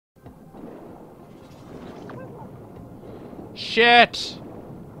Shit!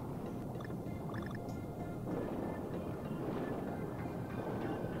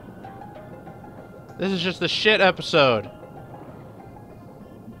 This is just the shit episode.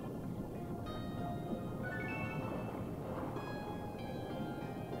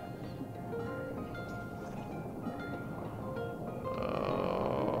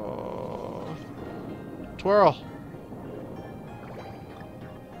 Twirl.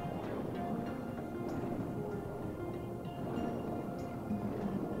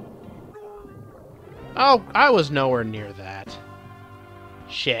 Oh, I was nowhere near that.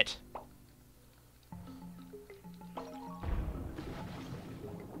 Shit.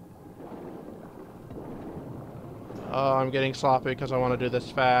 Oh, I'm getting sloppy because I want to do this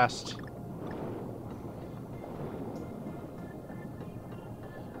fast.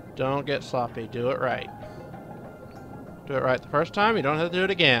 Don't get sloppy. Do it right. Do it right the first time. You don't have to do it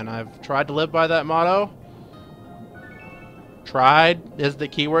again. I've tried to live by that motto. Tried is the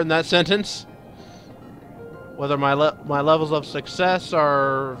key word in that sentence. Whether my levels of success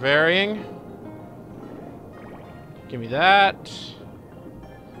are varying. Give me that.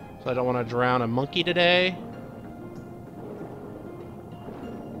 So I don't want to drown a monkey today.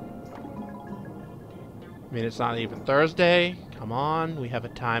 I mean, it's not even Thursday. Come on, we have a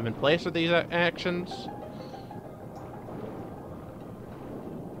time and place for these actions.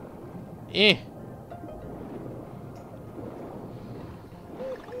 Eh.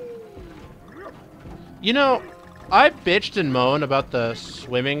 You know, I bitched and moaned about the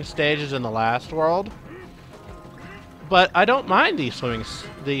swimming stages in the last world, but I don't mind these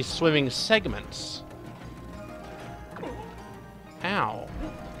swimming segments. Ow.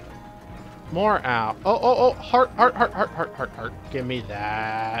 More ow. Oh, heart. Give me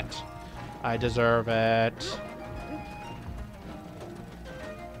that. I deserve it.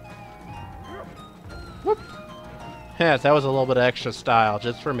 Whoop. Yes, that was a little bit of extra style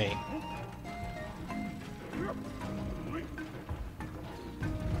just for me.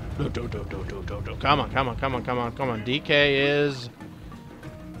 Come on. DK is...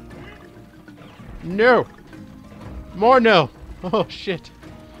 No! More no! Oh, shit.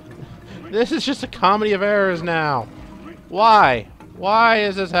 This is just a comedy of errors now. Why? Why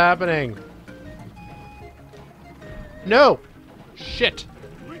is this happening? No! Shit.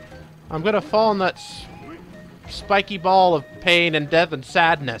 I'm gonna fall in that spiky ball of pain and death and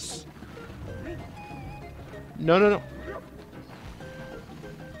sadness. No.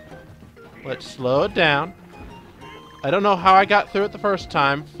 Let's slow it down. I don't know how I got through it the first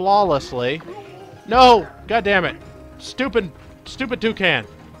time flawlessly. No! God damn it. Stupid toucan.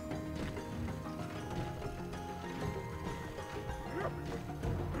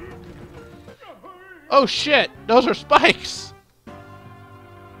 Oh shit! Those are spikes!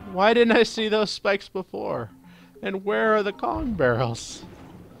 Why didn't I see those spikes before? And where are the Kong barrels?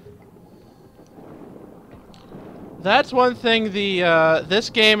 That's one thing this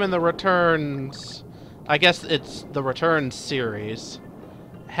game and the Returns, I guess it's the Returns series,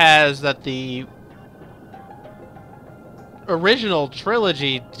 has that the original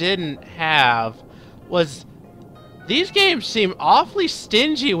trilogy didn't have, was these games seem awfully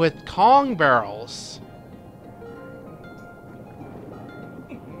stingy with Kong barrels.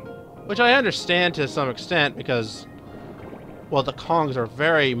 Which I understand to some extent because, well, the Kongs are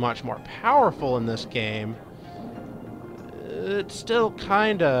very much more powerful in this game. It's still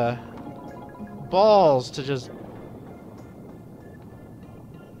kinda balls to just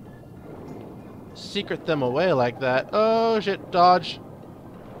secret them away like that. Oh shit, dodge.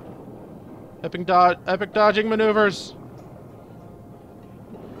 Epic dodging maneuvers.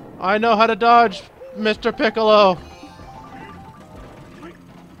 I know how to dodge, Mr. Piccolo.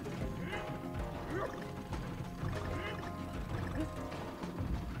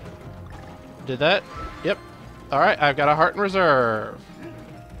 Did that? Yep. Alright, I've got a heart in reserve.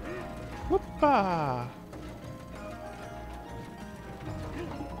 Whoop-ah.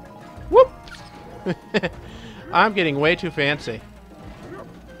 Whoop! I'm getting way too fancy.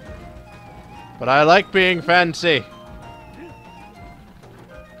 But I like being fancy.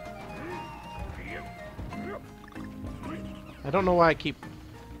 I don't know why I keep,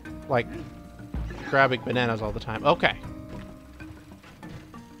 like, grabbing bananas all the time. Okay.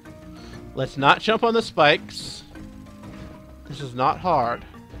 Let's not jump on the spikes. This is not hard.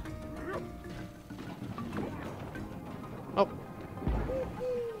 Oh.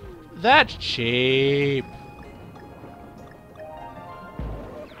 That's cheap.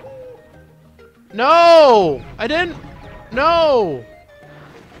 No! I didn't... No!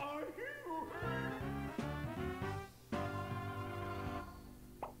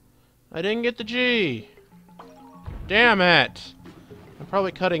 I didn't get the G. Damn it! I'm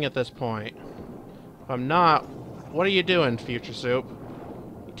probably cutting at this point. If I'm not, what are you doing, Future Soup?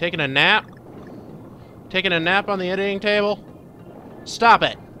 You taking a nap? Taking a nap on the editing table? Stop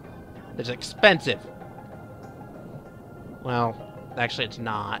it! It's expensive. Well, actually it's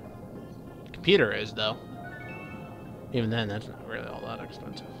not. The computer is, though. Even then, that's not really all that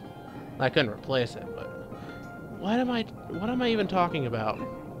expensive. I couldn't replace it, but... what am I even talking about?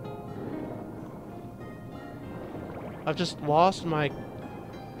 I've just lost my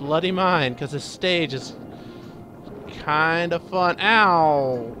bloody mind, because this stage is kind of fun.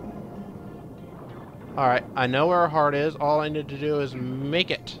 Ow! Alright, I know where our heart is. All I need to do is make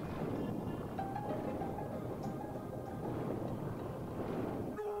it.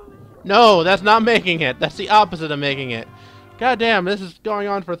 No, that's not making it. That's the opposite of making it. God damn, this is going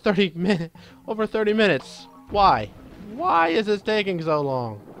on for 30 minutes. Over 30 minutes. Why? Why is this taking so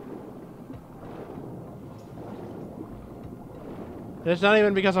long? And it's not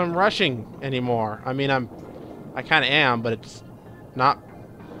even because I'm rushing anymore. I mean, I kind of am, but it's not.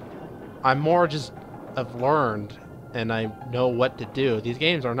 I'm more just I've learned and I know what to do. These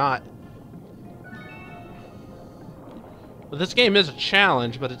games are not. Well, this game is a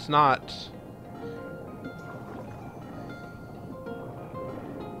challenge, but it's not.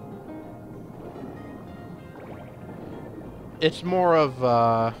 It's more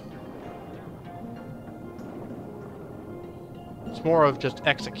of it's more of just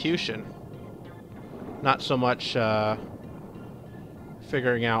execution, not so much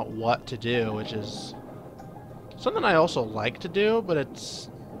figuring out what to do, which is something I also like to do, but it's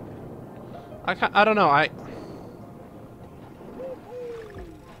I don't know, I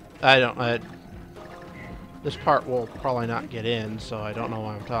don't this part will probably not get in, so I don't know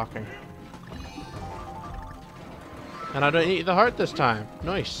why I'm talking. And I don't eat the heart this time.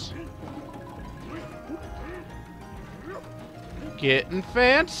 Nice. Getting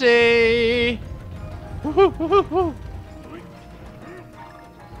fancy. Woo-hoo-hoo-hoo-hoo.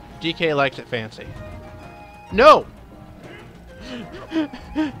 DK likes it fancy. No!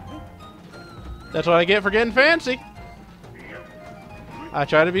 That's what I get for getting fancy. I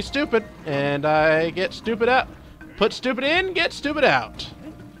try to be stupid, and I get stupid out. Put stupid in, get stupid out.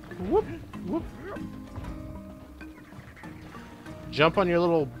 Whoop, whoop. Jump on your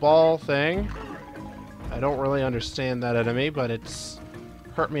little ball thing. I don't really understand that enemy, but it's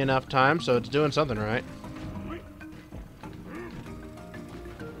hurt me enough times, so it's doing something right.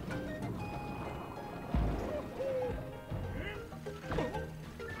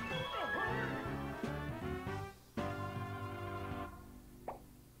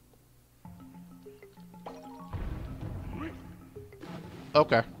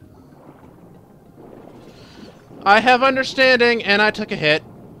 Okay. I have understanding, and I took a hit.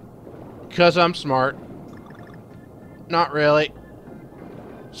 Because I'm smart. Not really.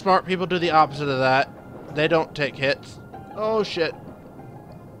 Smart people do the opposite of that. They don't take hits. Oh, shit.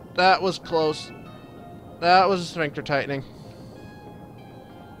 That was close. That was a sphincter tightening.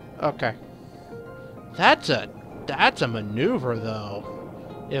 Okay. That's a maneuver,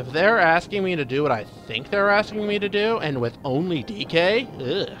 though. If they're asking me to do what I think they're asking me to do, and with only DK,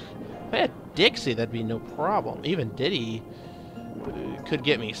 ugh. If I had Dixie, that'd be no problem. Even Diddy could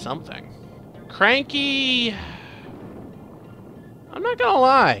get me something. Cranky... I'm not gonna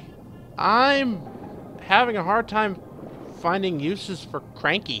lie. I'm having a hard time finding uses for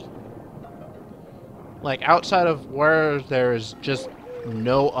Cranky. Like, outside of where there's just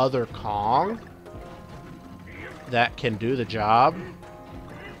no other Kong that can do the job.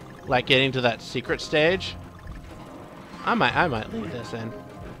 Like getting to that secret stage. I might leave this in.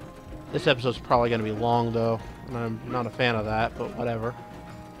 This episode's probably going to be long, though, and I'm not a fan of that, but whatever.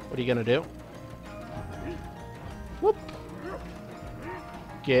 What are you going to do? Whoop.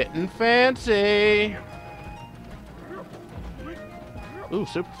 Getting fancy. Ooh,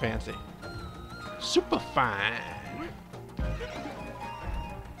 super fancy. Super fine.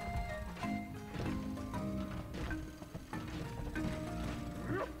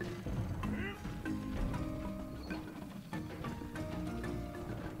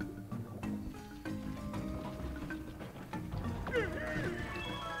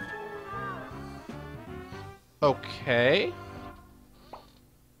 Okay.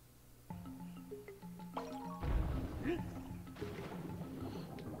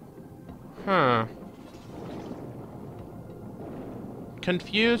 Huh.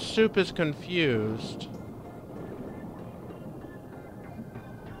 Confused Soup is confused.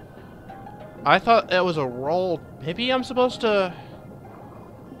 I thought it was a roll. Maybe I'm supposed to...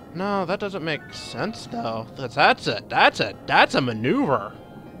 No, that doesn't make sense though. That's a maneuver.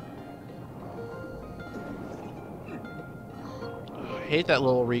 hate that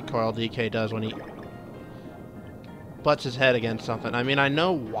little recoil DK does when he butts his head against something. I mean, I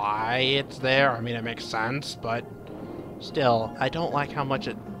know why it's there. I mean, it makes sense, but still, I don't like how much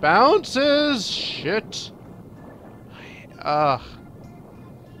it bounces. Shit. Ugh.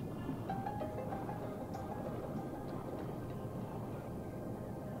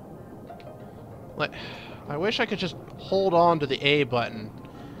 Like, I wish I could just hold on to the A button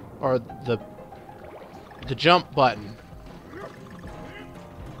or the jump button.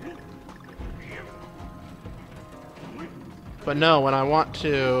 But no, when I want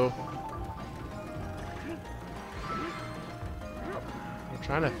to... I'm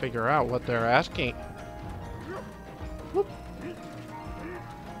trying to figure out what they're asking. Whoop.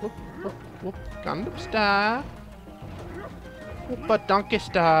 Whoop, whoop, whoop. Gundam style. Whoop, but donkey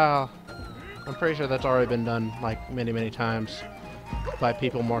style. I'm pretty sure that's already been done, like, many, many times by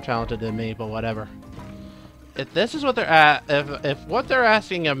people more talented than me, but whatever. If this is what they're at, if what they're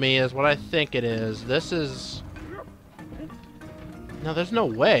asking of me is what I think it is, this is... No, there's no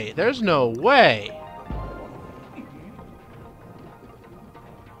way. There's no way!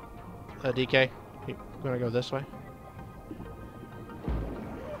 DK, you gonna go this way?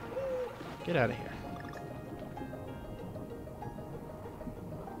 Get out of here.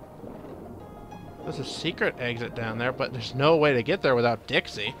 There's a secret exit down there, but there's no way to get there without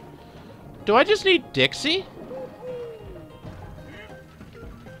Dixie. Do I just need Dixie?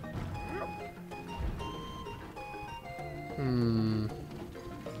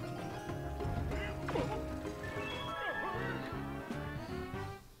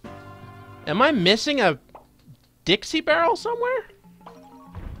 Am I missing a Dixie barrel somewhere?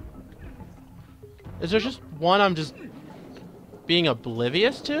 Is there just one I'm just being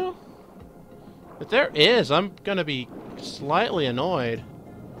oblivious to? If there is, I'm gonna be slightly annoyed.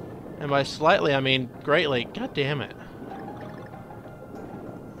 And by slightly, I mean greatly. God damn it.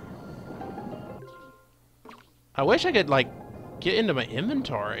 I wish I could, like, get into my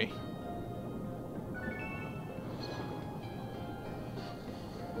inventory.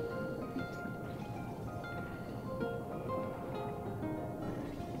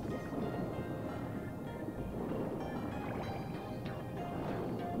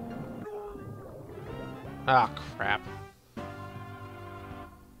 Ah, crap.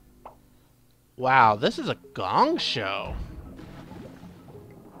 Wow, this is a gong show.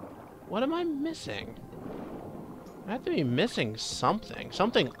 What am I missing? I have to be missing something.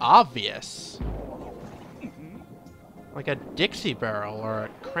 Something obvious. Like a Dixie barrel or a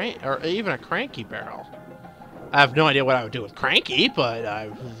crank, or even a cranky barrel. I have no idea what I would do with cranky, but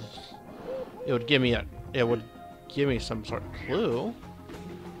it would give me some sort of clue.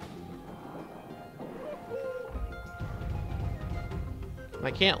 I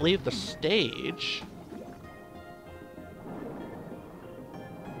can't leave the stage.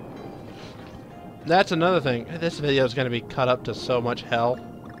 That's another thing. This video is going to be cut up to so much hell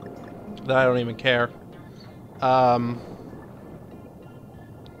that I don't even care. That's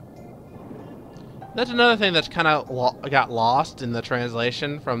another thing that's kind of got lost in the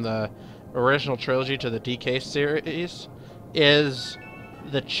translation from the original trilogy to the DK series is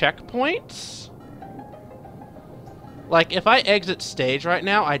the checkpoints. Like, if I exit stage right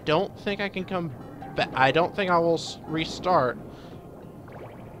now, I don't think I can come back. I don't think I will restart.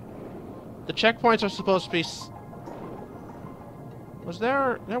 The checkpoints are supposed to be... Was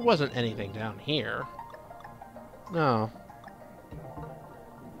there... There wasn't anything down here. No.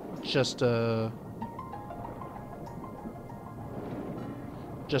 Just to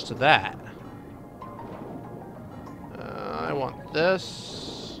that. I want this.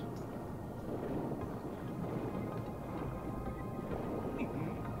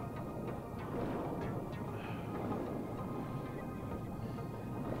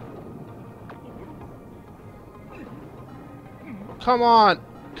 Come on!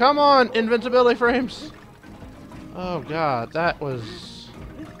 Come on, invincibility frames! Oh god, that was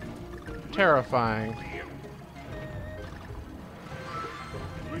terrifying.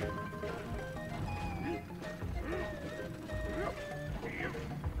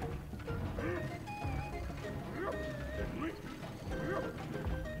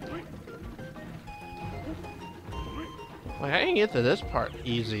 Like, I can get to this part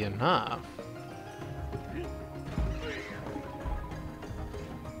easy enough.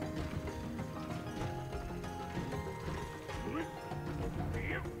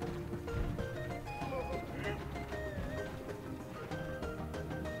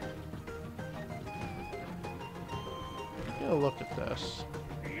 Look at this.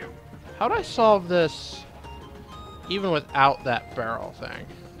 How'd I solve this even without that barrel thing?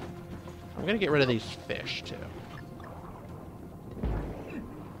 I'm gonna get rid of these fish too.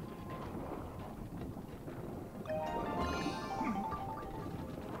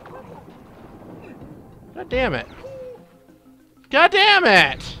 God damn it. God damn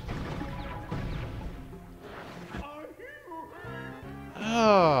it!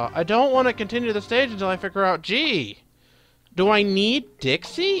 Oh, I don't want to continue the stage until I figure out G. Do I need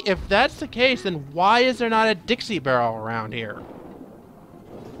Dixie? If that's the case, then why is there not a Dixie barrel around here?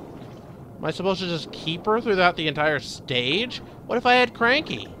 Am I supposed to just keep her throughout the entire stage? What if I had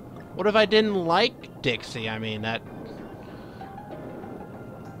Cranky? What if I didn't like Dixie? I mean, that...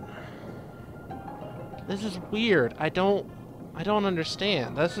 This is weird. I don't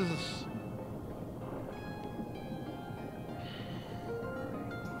understand. This is...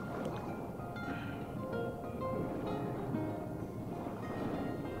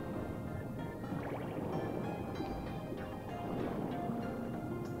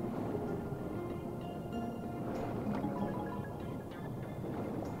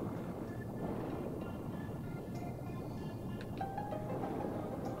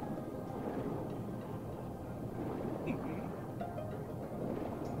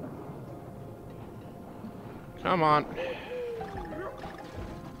 Come on.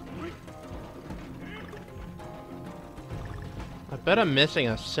 I bet I'm missing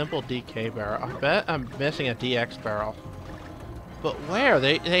a simple DK barrel. I bet I'm missing a DX barrel. But where?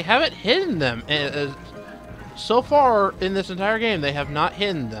 They haven't hidden them. So far in this entire game, they have not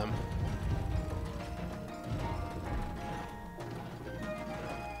hidden them.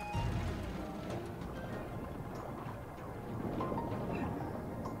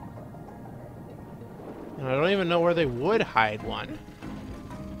 And I don't even know where they would hide one.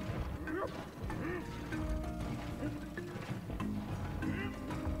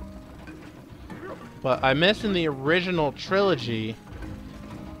 But I missed in the original trilogy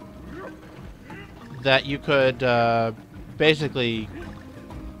that you could basically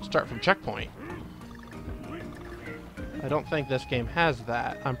start from checkpoint. I don't think this game has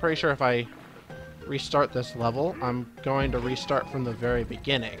that. I'm pretty sure if I restart this level, I'm going to restart from the very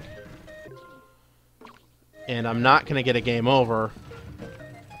beginning. And I'm not going to get a game over.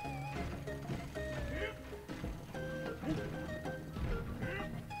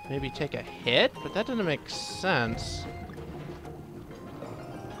 Maybe take a hit? But that doesn't make sense.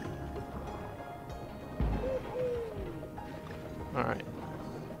 Alright.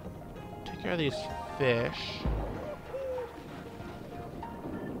 Take care of these fish.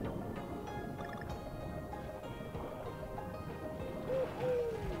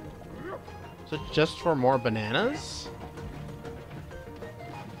 Is it just for more bananas?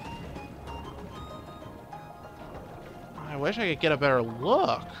 I wish I could get a better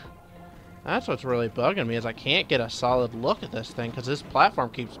look. That's what's really bugging me, is I can't get a solid look at this thing because this platform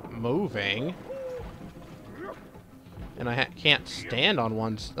keeps moving. And I can't stand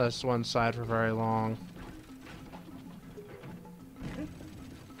on this one side for very long.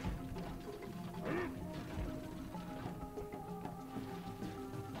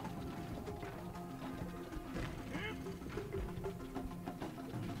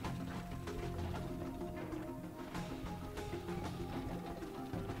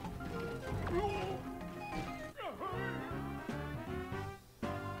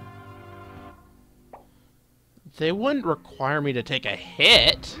 They wouldn't require me to take a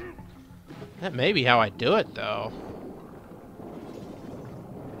hit. That may be how I do it, though.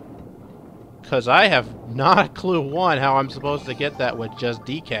 Because I have not a clue, one, how I'm supposed to get that with just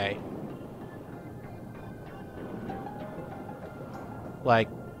DK. Like,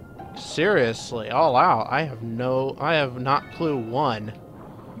 seriously, all out. I have not clue, one.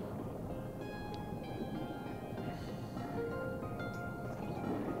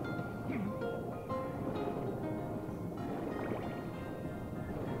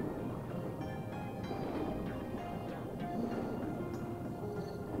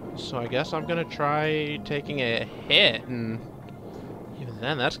 So I guess I'm gonna try taking a hit, and even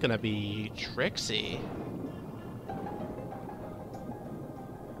then that's gonna be tricksy.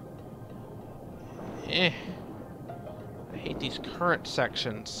 I hate these current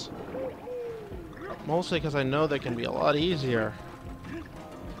sections. Mostly because I know they can be a lot easier.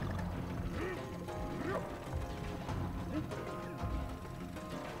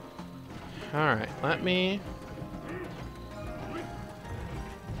 Alright, let me...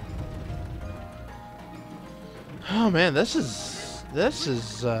 Oh man, this is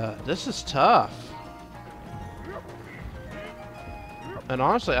tough. And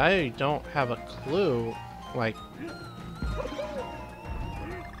honestly, I don't have a clue, like,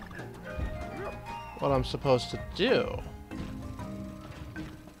 what I'm supposed to do.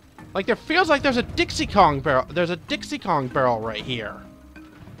 Like, there feels like there's a Dixie Kong barrel. There's a Dixie Kong barrel right here.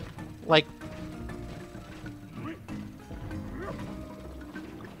 Like,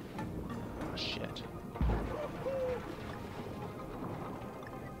 shit.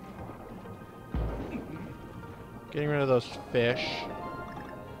 Getting rid of those fish.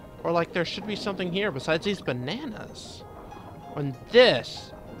 Or like there should be something here besides these bananas. On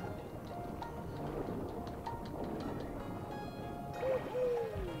this.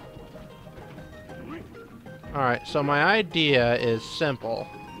 Alright, so my idea is simple.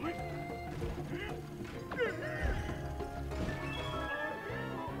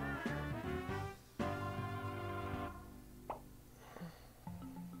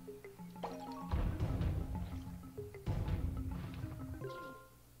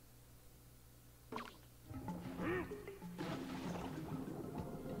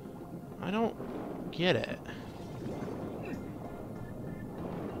 I don't get it.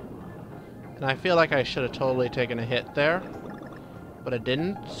 And I feel like I should have totally taken a hit there, but I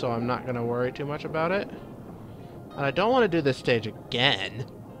didn't, so I'm not going to worry too much about it. And I don't want to do this stage again.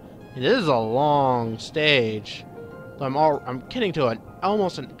 It is a long stage. So I'm getting to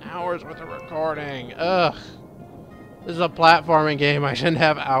almost an hour's worth of recording. Ugh. This is a platforming game. I shouldn't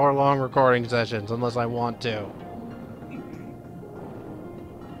have hour-long recording sessions unless I want to.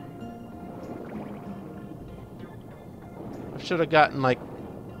 I should have gotten like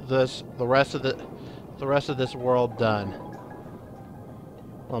the rest of this world done.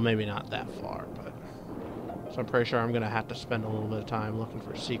 Well, maybe not that far, but so I'm pretty sure I'm gonna have to spend a little bit of time looking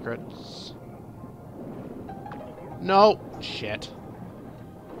for secrets. No, shit.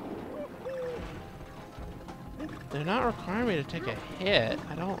 They're not requiring me to take a hit.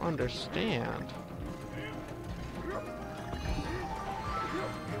 I don't understand.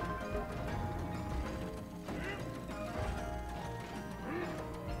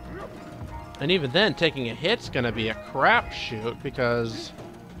 And even then, taking a hit's gonna be a crapshoot because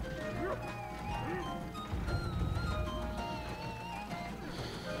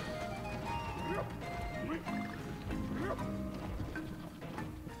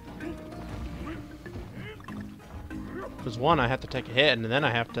one, I have to take a hit, and then I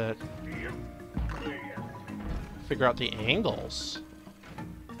have to figure out the angles.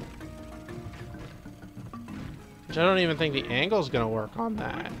 Which I don't even think the angle's gonna work on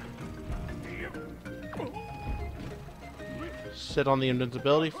that. Sit on the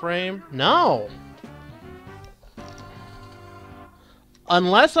invincibility frame? No!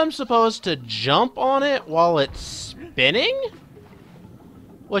 Unless I'm supposed to jump on it while it's spinning?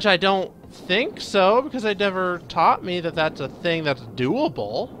 Which I don't think so, because they never taught me that that's a thing that's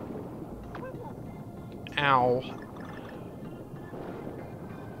doable. Ow.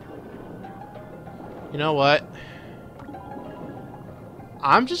 You know what?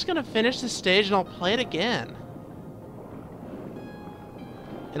 I'm just gonna finish this stage and I'll play it again.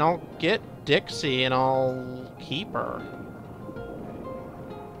 And I'll get Dixie and I'll keep her.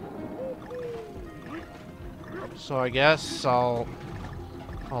 So I guess a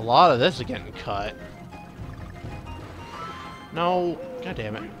lot of this is getting cut. No, god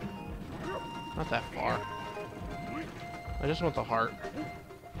damn it. Not that far. I just want the heart.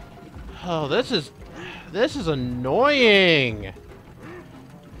 Oh, this is annoying.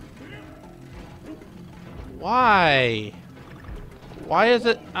 Why? Why is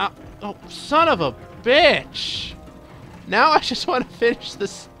it? Oh, son of a bitch! Now I just want to finish the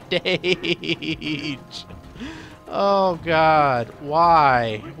stage. Oh God,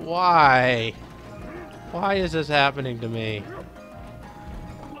 why? Why? Why is this happening to me?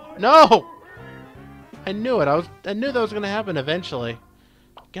 No! I knew it. I knew that was gonna happen eventually.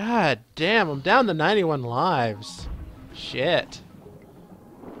 God damn, I'm down to 91 lives. Shit.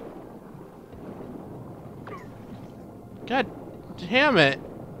 God damn it.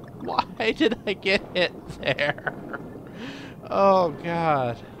 Why did I get hit there? Oh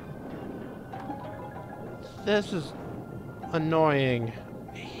God. This is annoying.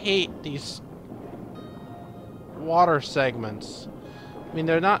 I hate these water segments. I mean,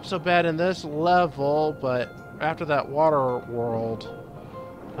 they're not so bad in this level, but after that water world,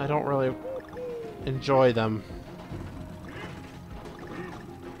 I don't really enjoy them.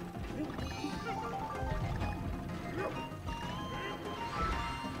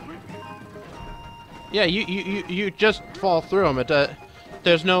 Yeah, you just fall through them.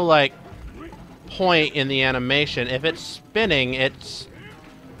 There's no like point in the animation. If it's spinning, it's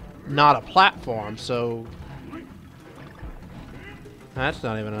not a platform, so that's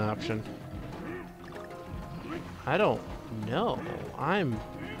not even an option. I don't know. I'm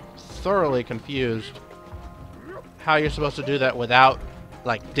thoroughly confused how you're supposed to do that without,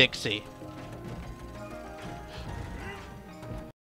 like, Dixie.